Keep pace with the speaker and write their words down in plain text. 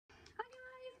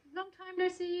long time no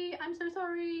see. I'm so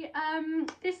sorry.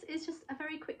 This is just a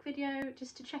very quick video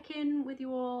just to check in with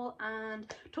you all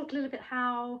and talk a little bit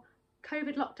how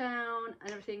COVID lockdown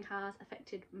and everything has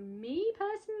affected me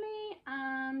personally,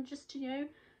 and just to,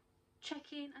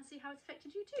 check in and see how it's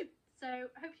affected you too. So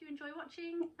I hope you enjoy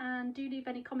watching, and do leave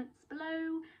any comments below,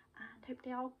 and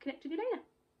hopefully I'll connect with you later.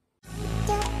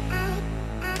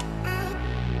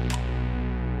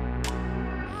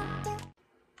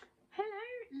 Hello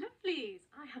lovelies,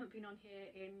 I haven't been on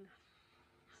here in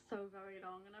so very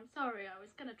long, and I'm sorry. I was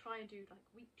gonna try and do like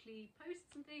weekly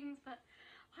posts and things, but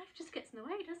life just gets in the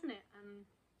way, doesn't it? And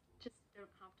just don't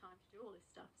have time to do all this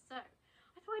stuff. So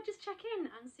I thought I'd just check in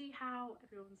and see how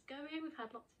everyone's going. We've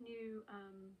had lots of new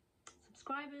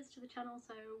subscribers to the channel,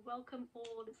 so welcome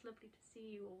all. It's lovely to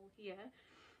see you all here,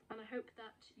 and I hope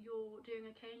that you're doing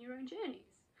okay in your own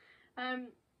journeys.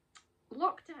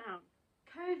 Lockdown,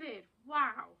 COVID,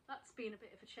 wow, that's been a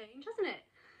bit of a change, hasn't it?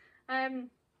 I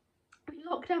mean,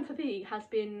 lockdown for me has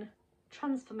been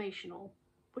transformational.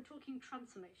 We're talking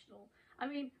transformational. I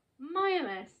mean, my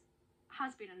MS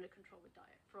has been under control with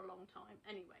diet for a long time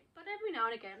anyway, but every now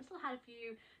and again I still had a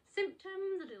few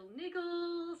symptoms, a little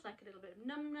niggles, like a little bit of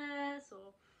numbness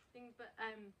or things, but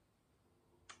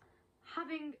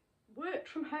having worked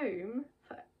from home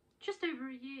for just over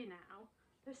a year now,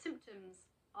 those symptoms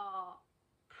are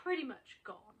pretty much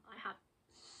gone. I have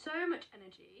so much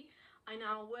energy. I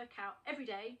now work out every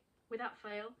day without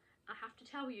fail. I have to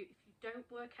tell you, if you don't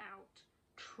work out,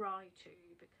 try to,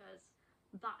 because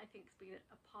that I think has been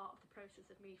a part of the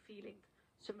process of me feeling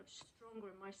so much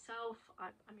stronger in myself. I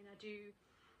mean, I do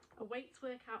a weights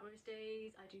workout most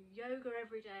days, I do yoga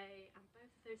every day, and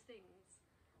both of those things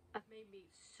have made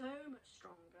me so much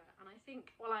stronger. And I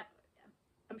think, well,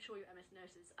 I'm sure your MS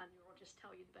nurses and neurologists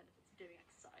tell you the benefits of doing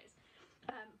exercise,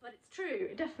 but it's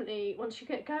true. Definitely, once you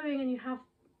get going and you have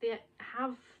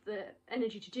the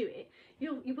energy to do it,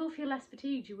 you will feel less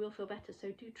fatigued, you will feel better.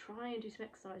 So do try and do some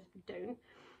exercise if you don't.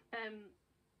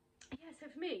 Yeah,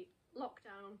 so for me,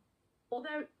 lockdown,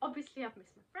 although obviously I've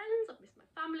missed my friends, I've missed my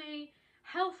family,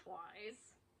 health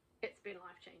wise it's been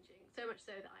life-changing, so much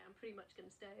so that I am pretty much going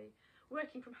to stay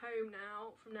working from home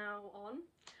now from now on.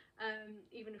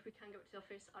 Even if we can go to the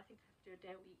office, I think I have to do a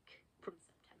day a week from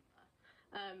September.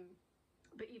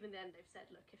 But even then they've said,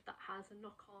 look, if that has a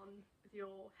knock-on with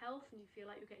your health and you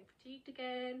feel like you're getting fatigued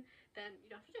again, then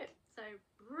you don't have to do it. So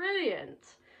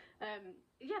brilliant.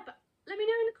 Yeah, but let me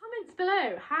know in the comments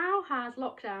below, how has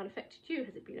lockdown affected you?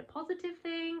 Has it been a positive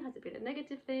thing? Has it been a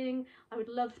negative thing? I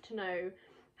would love to know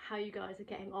how you guys are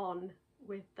getting on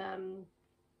with lockdown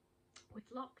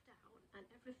and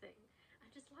everything, and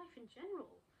just life in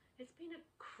general. It's been a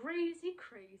crazy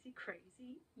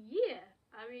year.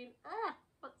 I mean,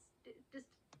 just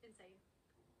insane,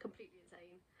 completely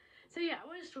insane. So yeah, I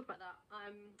wanted to talk about that.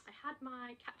 I had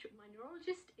my catch up with my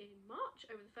neurologist in March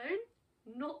over the phone.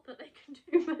 Not that they can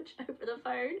do much over the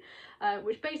phone,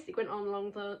 which basically went on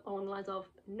along the lines of,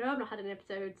 no, I've not had any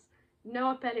episodes,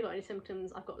 no, I've barely got any symptoms,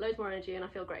 I've got loads more energy and I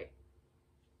feel great.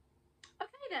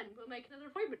 Okay then, we'll make another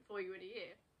appointment for you in a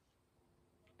year.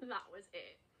 That was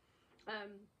it.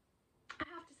 I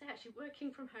have to say, actually, working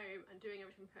from home and doing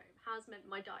everything from home has meant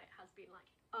my diet has been like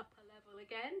up a level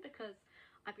again, because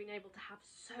I've been able to have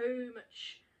so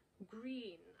much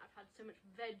green. I've had so much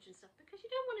veg and stuff, because you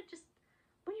don't want to just,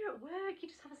 when you're at work, you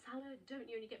just have a salad, don't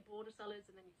you? And you get bored of salads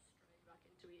and then you stray back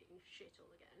into eating shit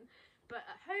all again. But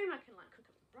at home I can like cook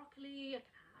up broccoli, I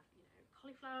can have,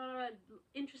 cauliflower,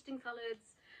 interesting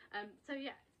salads. So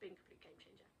yeah, it's been a complete game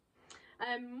changer.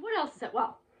 What else is that?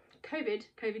 Well,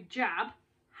 COVID jab.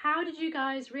 How did you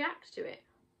guys react to it?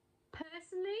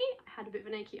 Personally, I had a bit of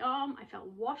an achy arm. I felt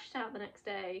washed out the next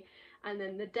day, and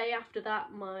then the day after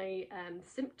that my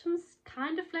symptoms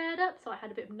kind of flared up, so I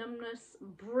had a bit of numbness,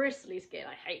 bristly skin.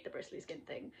 I hate the bristly skin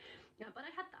thing. Yeah, but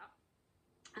I had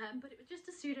that. But it was just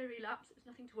a pseudo relapse. It was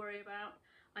nothing to worry about.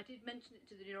 I did mention it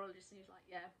to the neurologist and he was like,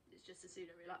 yeah, it's just a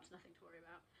pseudo relapse, nothing to worry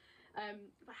about.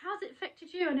 But how's it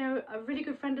affected you? I know a really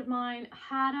good friend of mine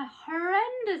had a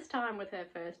horrendous time with her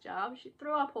first jab. She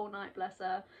threw up all night, bless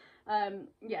her.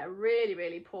 Yeah,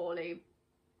 really poorly,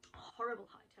 horrible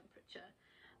high temperature,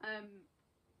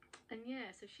 and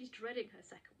yeah, so she's dreading her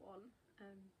second one.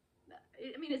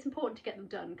 I mean, it's important to get them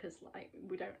done, because like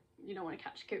you don't want to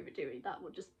catch COVID, do we? That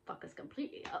will just fuck us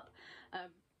completely up.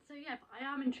 So yeah, but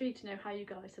I am intrigued to know how you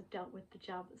guys have dealt with the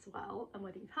jab as well, and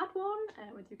whether you've had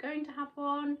one, whether you're going to have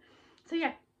one. So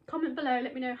yeah, comment below,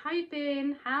 let me know how you've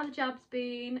been, how the jab's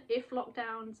been, if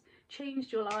lockdowns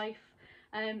changed your life.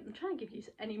 I'm trying to give you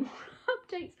any more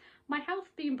updates. My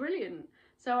health's been brilliant,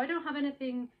 So I don't have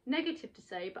anything negative to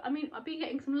say, but I mean, I've been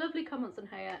getting some lovely comments on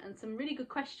here and some really good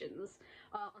questions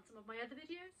on some of my other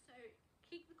videos. So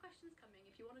keep the questions coming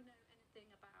if you want to know anything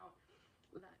about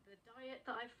the diet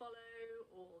that I follow,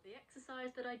 or the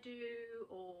exercise that I do,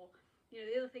 or the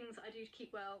other things that I do to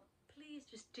keep well. Please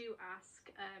just do ask.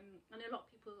 I know a lot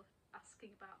of people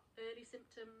asking about early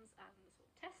symptoms and the sort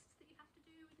of tests that you have to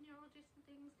do with neurologists and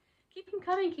things. Keep them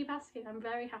coming, keep asking. I'm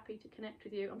very happy to connect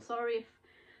with you. I'm sorry if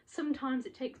sometimes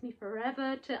it takes me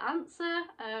forever to answer.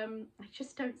 I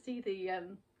just don't see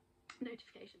the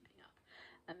notification ping up,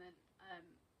 and then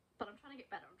but I'm trying to get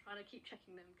better. I'm trying to keep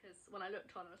checking them, because when I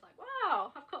looked on, I was like,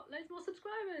 wow, I've got loads more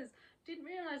subscribers. Didn't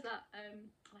realise that.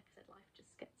 Like I said, life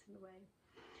just gets in the way.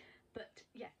 But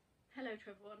yeah, hello to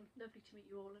everyone. Lovely to meet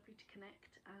you all. Lovely to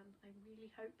connect. And I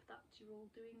really hope that you're all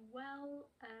doing well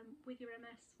with your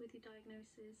MS, with your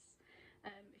diagnosis.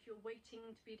 If you're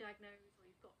waiting to be diagnosed, or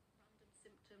you've got random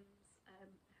symptoms, I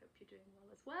hope you're doing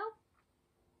well as well.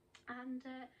 And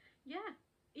yeah,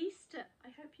 Easter.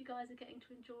 I hope you guys are getting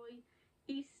to enjoy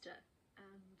Easter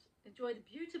and enjoy the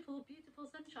beautiful, beautiful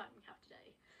sunshine we have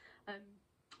today.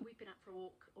 We've been out for a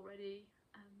walk already,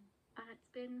 and it's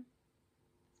been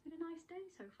a nice day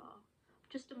so far.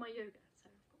 I've just done my yoga, so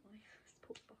I've got my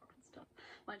sports bra and stuff.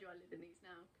 Mind you, I live in these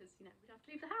now because we don't have to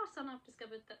leave the house, and I've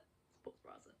discovered that sports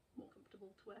bras are more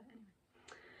comfortable to wear anyway.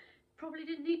 Probably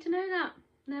didn't need to know that.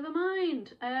 Never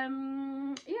mind.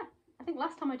 Yeah, I think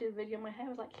last time I did a video, my hair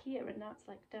was like here, and now it's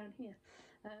like down here.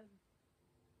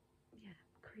 Yeah,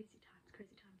 crazy times,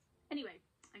 crazy times. Anyway,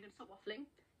 I'm going to stop waffling.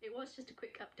 It was just a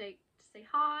quick update to say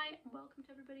hi and welcome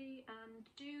to everybody, and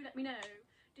do let me know,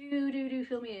 do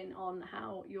fill me in on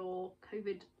how your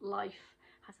COVID life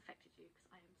has affected you, because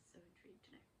I am so intrigued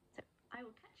to know. So I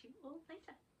will catch you all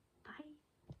later.